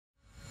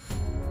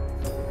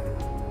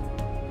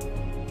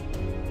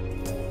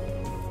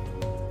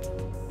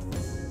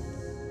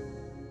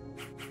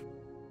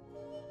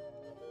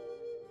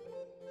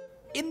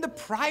In the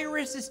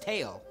Prioress's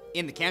tale,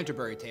 in the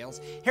Canterbury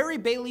tales, Harry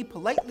Bailey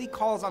politely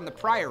calls on the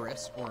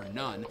Prioress, or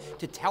nun,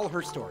 to tell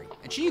her story,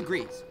 and she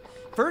agrees.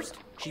 First,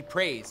 she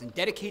prays and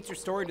dedicates her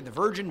story to the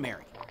Virgin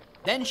Mary.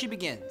 Then she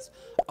begins.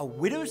 A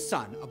widow's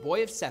son, a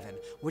boy of 7,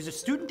 was a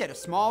student at a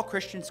small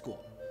Christian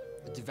school.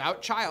 A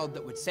devout child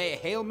that would say a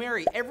Hail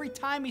Mary every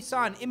time he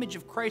saw an image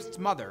of Christ's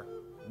mother.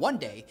 One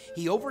day,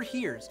 he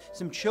overhears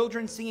some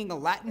children singing a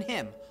Latin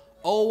hymn,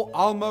 O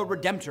Alma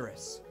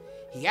Redemptoris.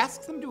 He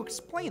asks them to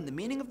explain the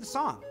meaning of the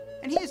song,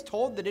 and he is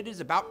told that it is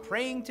about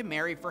praying to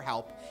Mary for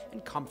help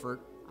and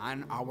comfort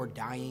on our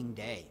dying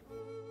day.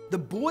 The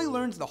boy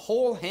learns the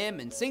whole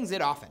hymn and sings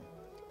it often.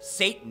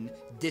 Satan,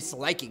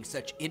 disliking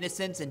such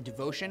innocence and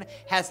devotion,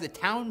 has the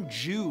town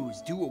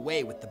Jews do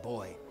away with the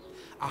boy.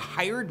 A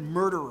hired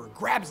murderer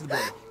grabs the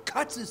boy,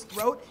 cuts his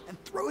throat,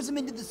 and throws him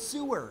into the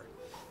sewer.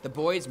 The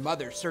boy's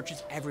mother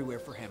searches everywhere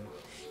for him.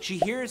 She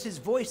hears his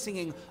voice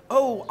singing,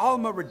 O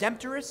Alma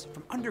Redemptoris,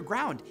 from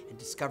underground and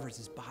discovers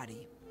his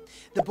body.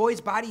 The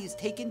boy's body is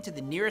taken to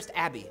the nearest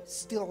abbey,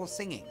 still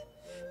singing.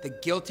 The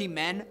guilty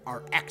men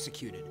are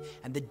executed,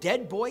 and the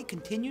dead boy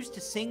continues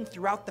to sing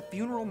throughout the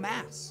funeral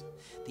mass.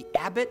 The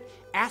abbot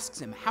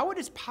asks him how it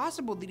is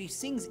possible that he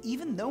sings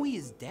even though he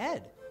is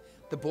dead.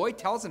 The boy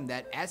tells him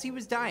that as he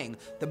was dying,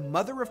 the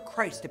mother of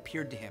Christ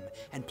appeared to him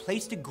and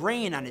placed a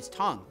grain on his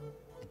tongue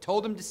and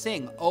told him to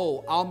sing,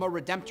 O Alma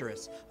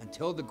Redemptoris,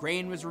 until the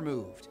grain was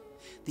removed.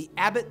 The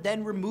abbot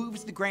then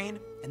removes the grain,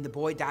 and the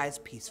boy dies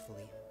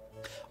peacefully.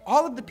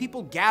 All of the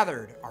people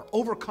gathered are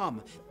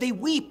overcome. They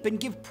weep and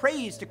give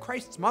praise to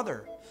Christ's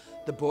mother.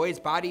 The boy's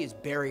body is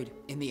buried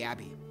in the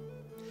abbey.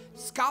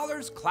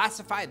 Scholars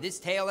classify this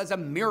tale as a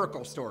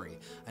miracle story,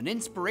 an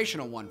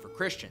inspirational one for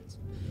Christians.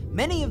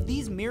 Many of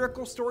these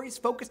miracle stories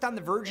focused on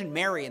the Virgin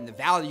Mary and the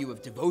value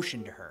of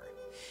devotion to her.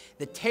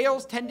 The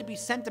tales tend to be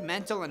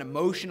sentimental and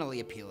emotionally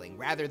appealing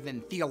rather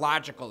than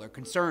theological or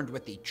concerned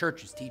with the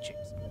church's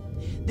teachings.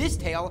 This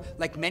tale,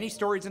 like many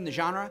stories in the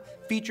genre,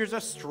 features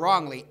a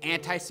strongly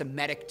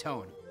anti-Semitic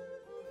tone.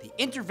 The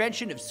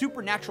intervention of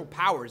supernatural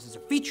powers is a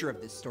feature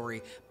of this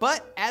story,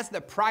 but as the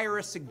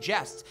Prioress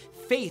suggests,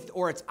 faith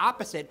or its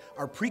opposite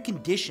are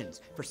preconditions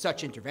for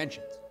such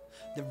interventions.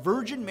 The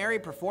Virgin Mary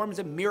performs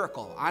a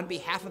miracle on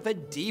behalf of a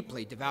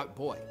deeply devout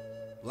boy.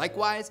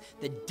 Likewise,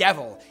 the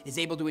devil is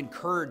able to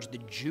encourage the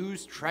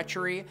Jews'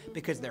 treachery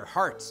because their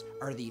hearts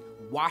are the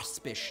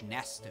waspish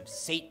nest of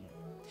Satan.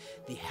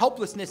 The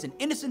helplessness and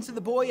innocence of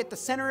the boy at the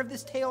center of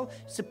this tale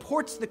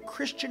supports the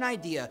Christian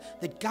idea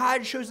that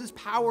God shows his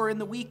power in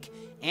the weak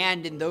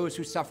and in those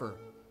who suffer.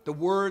 The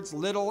words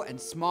little and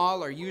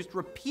small are used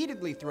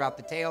repeatedly throughout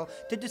the tale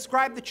to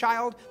describe the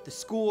child, the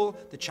school,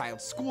 the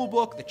child's school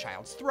book, the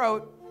child's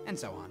throat, and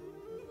so on.